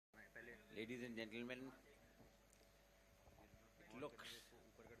Ladies and gentlemen, it looks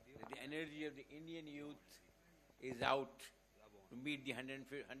that the energy of the Indian youth is out to meet the 100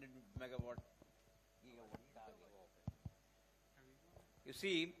 megawatt gigawatt target. You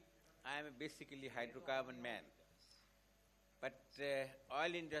see, I am basically a hydrocarbon man, but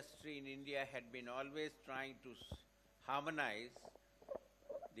oil industry in India had been always trying to harmonize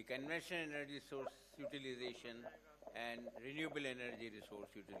the conventional energy source utilization and renewable energy resource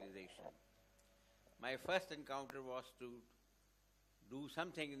utilization. My first encounter was to do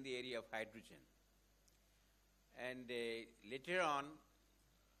something in the area of hydrogen. And later on,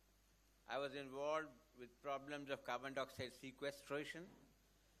 I was involved with problems of carbon dioxide sequestration,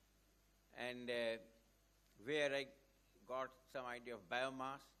 and where I got some idea of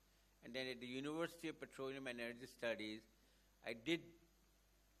biomass. And then at the University of Petroleum and Energy Studies, I did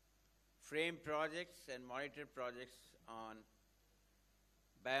frame projects and monitor projects on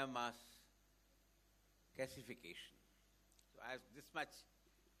biomass gasification. So I have this much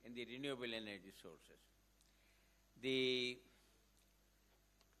in the renewable energy sources.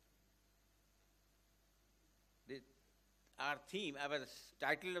 Our theme, our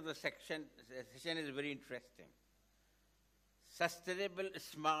title of the session is very interesting. Sustainable,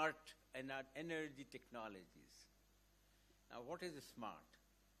 smart, and energy technologies. Now, what is smart?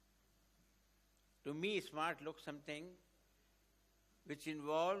 To me, smart looks something which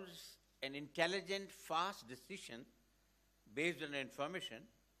involves an intelligent, fast decision based on information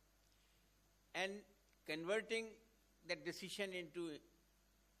and converting that decision into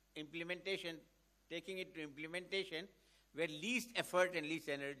implementation, taking it to implementation where least effort and least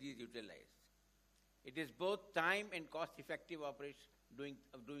energy is utilized. It is both time and cost-effective operation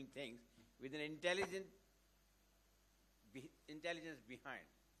of doing things with an intelligence behind,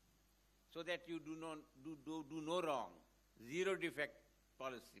 so that you do no wrong, zero defect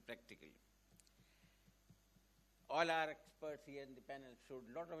policy practically. All our experts here in the panel showed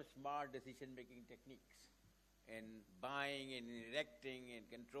a lot of smart decision-making techniques in buying and erecting and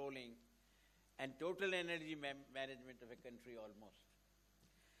controlling and total energy management of a country almost.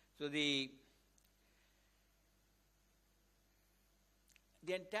 So the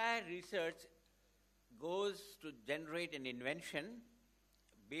entire research goes to generate an invention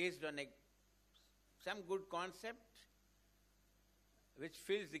based on some good concept which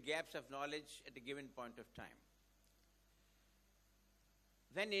fills the gaps of knowledge at a given point of time.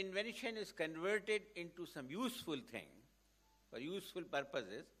 When invention is converted into some useful thing, for useful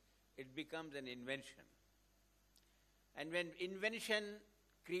purposes, it becomes an invention. And when invention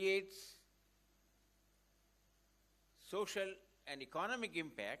creates social and economic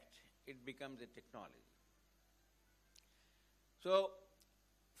impact, it becomes a technology. So,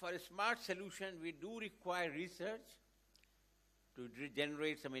 for a smart solution, we do require research to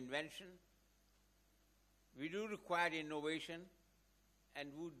generate some invention. We do require innovation, and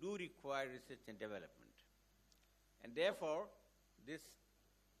we do require research and development. And therefore, this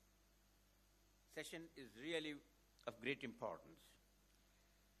session is really of great importance.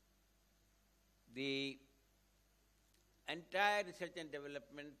 The entire research and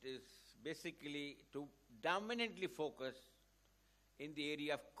development is basically to dominantly focus in the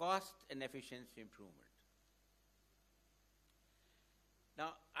area of cost and efficiency improvement.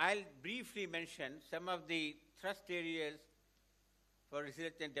 Now, I'll briefly mention some of the thrust areas for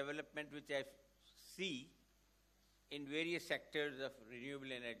research and development which I see in various sectors of renewable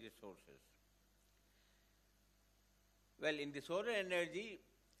energy sources. Well, in the solar energy,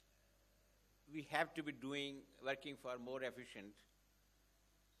 we have to be working for more efficient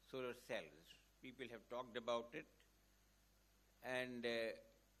solar cells. People have talked about it, and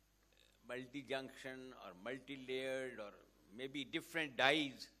multi-junction or multi-layered or maybe different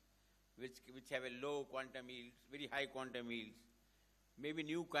dyes which have a low quantum yields, very high quantum yields. Maybe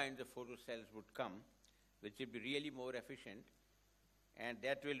new kinds of photocells would come which will be really more efficient, and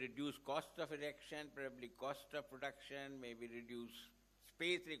that will reduce cost of erection, probably cost of production, maybe reduce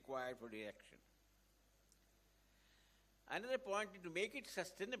space required for the erection. Another point is to make it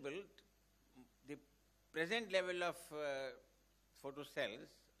sustainable, the present level of photocells,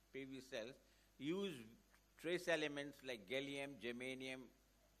 PV cells, use trace elements like gallium, germanium.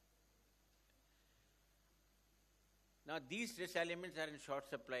 Now, these trace elements are in short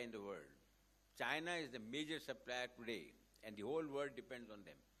supply in the world. China is the major supplier today, and the whole world depends on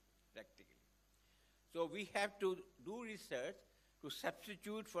them, practically. So we have to do research to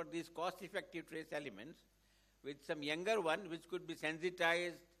substitute for these cost-effective trace elements with some younger one which could be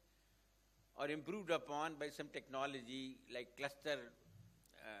sensitized or improved upon by some technology like cluster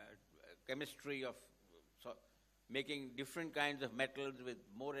chemistry of making different kinds of metals with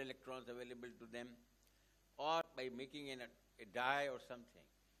more electrons available to them, or by making a die or something.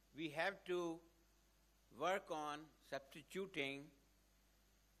 We have to work on substituting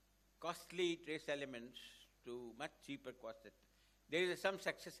costly trace elements to much cheaper cost. There is some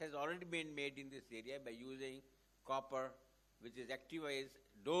success has already been made in this area by using copper, which is activized,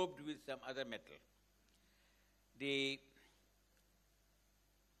 doped with some other metal. The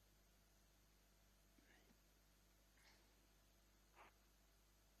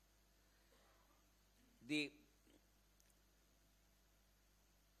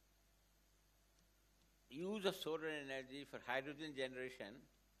use of solar energy for hydrogen generation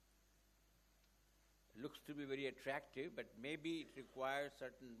looks to be very attractive, but maybe it requires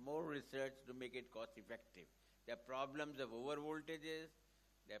certain more research to make it cost effective. There are problems of overvoltages,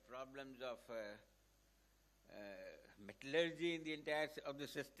 there are problems of metallurgy in the entire of the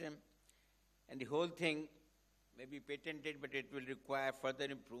system, and the whole thing may be patented, but it will require further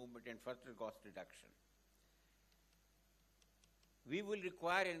improvement and further cost reduction. We will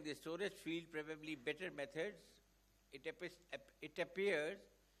require in the storage field probably better methods. It appears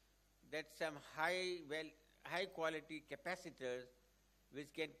that some high quality capacitors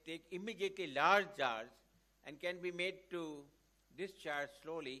which can take immediately large charge and can be made to discharge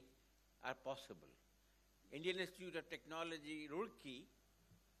slowly are possible. Indian Institute of Technology, Roorkee,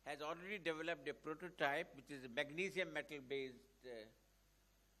 has already developed a prototype which is a magnesium metal based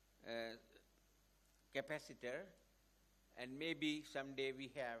capacitor, and maybe someday we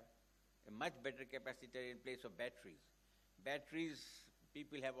have a much better capacitor in place of batteries. Batteries,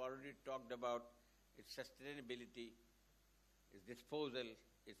 people have already talked about its sustainability, its disposal,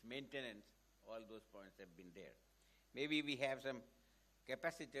 its maintenance, all those points have been there. Maybe we have some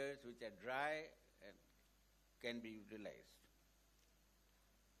capacitors which are dry and can be utilized.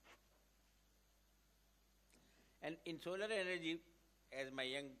 And in solar energy, as my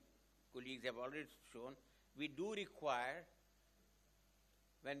young colleagues have already shown, we do require,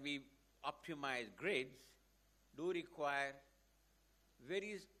 when we optimize grids, do require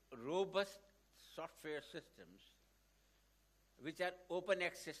very robust software systems which are open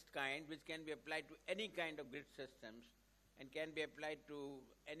access kind, which can be applied to any kind of grid systems and can be applied to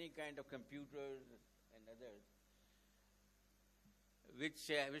any kind of computers and others, which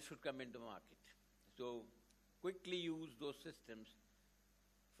should come into market. So quickly use those systems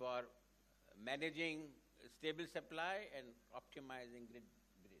for managing stable supply and optimizing grids.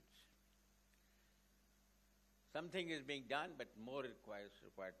 Something is being done, but more required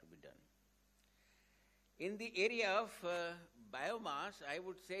to be done. In the area of biomass, I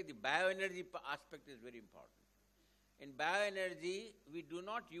would say the bioenergy aspect is very important. In bioenergy, we do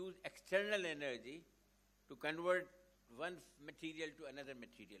not use external energy to convert one material to another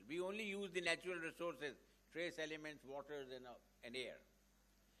material. We only use the natural resources, trace elements, waters, and air.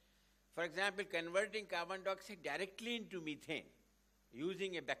 For example, converting carbon dioxide directly into methane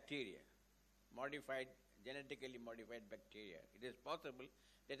using a bacteria, genetically modified bacteria. It is possible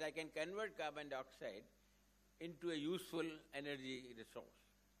that I can convert carbon dioxide into a useful energy resource.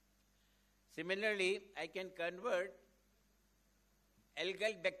 Similarly, I can convert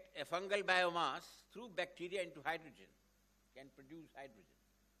fungal biomass through bacteria into hydrogen, can produce hydrogen.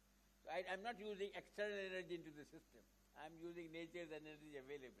 So I'm not using external energy into the system. I'm using nature's energy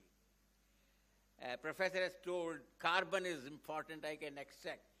available. Professor has told carbon is important, I can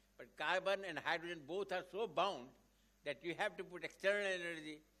extract. But carbon and hydrogen both are so bound that you have to put external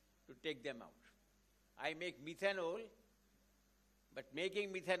energy to take them out. I make methanol, but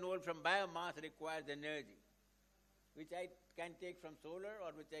making methanol from biomass requires energy, which I can take from solar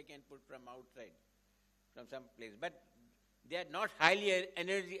or which I can put from outside, from some place. But they are not highly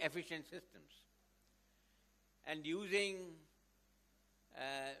energy efficient systems. And using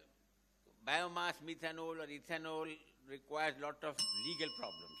biomass methanol or ethanol requires a lot of legal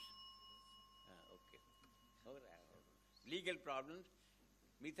problems. Legal problems.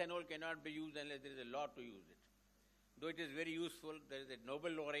 Methanol cannot be used unless there is a law to use it. Though it is very useful, there is a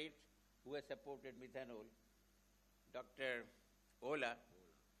Nobel laureate who has supported methanol, Dr. Ola,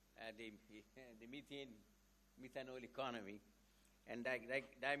 the methanol economy, and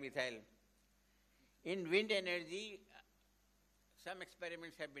dimethyl. In wind energy, some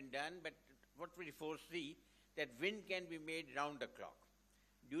experiments have been done, but what we foresee that wind can be made round the clock.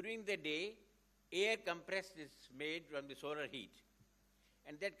 During the day, air compressed is made from the solar heat.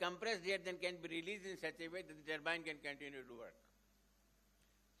 And that compressed air then can be released in such a way that the turbine can continue to work.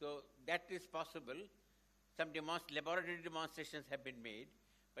 So that is possible. Some laboratory demonstrations have been made,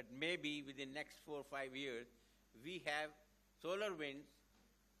 but maybe within the next 4 or 5 years, we have solar winds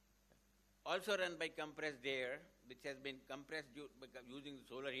also run by compressed air. which has been compressed using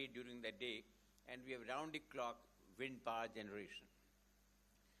solar heat during the day, and we have round-the-clock wind power generation.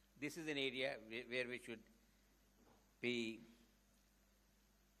 This is an area where we should be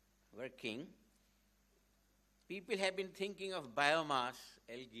working. People have been thinking of biomass,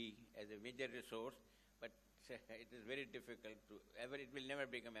 algae, as a major resource, but it is very difficult to it will never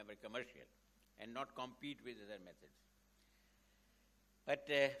become ever commercial and not compete with other methods. But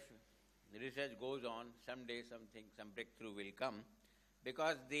the research goes on. Someday some breakthrough will come,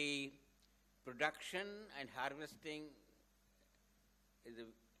 because the production and harvesting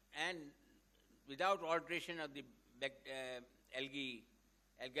and without alteration of the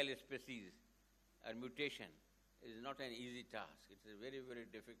algal species or mutation is not an easy task. It's a very, very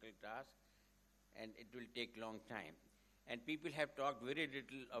difficult task, and it will take long time. And people have talked very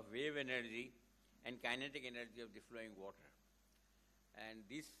little of wave energy and kinetic energy of the flowing water. And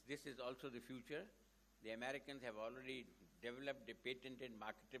this is also the future. The Americans have already developed a patented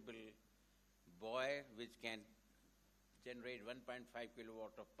marketable buoy which can generate 1.5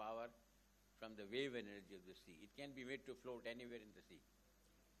 kilowatt of power from the wave energy of the sea. It can be made to float anywhere in the sea,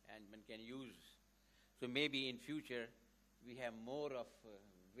 and one can use. So maybe in future we have more of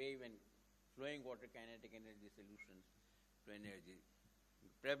wave and flowing water kinetic energy solutions to energy.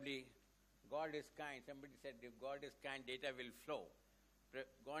 Probably God is kind. Somebody said if God is kind, data will flow.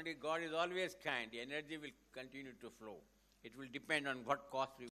 God is always kind. The energy will continue to flow. It will depend on what cost we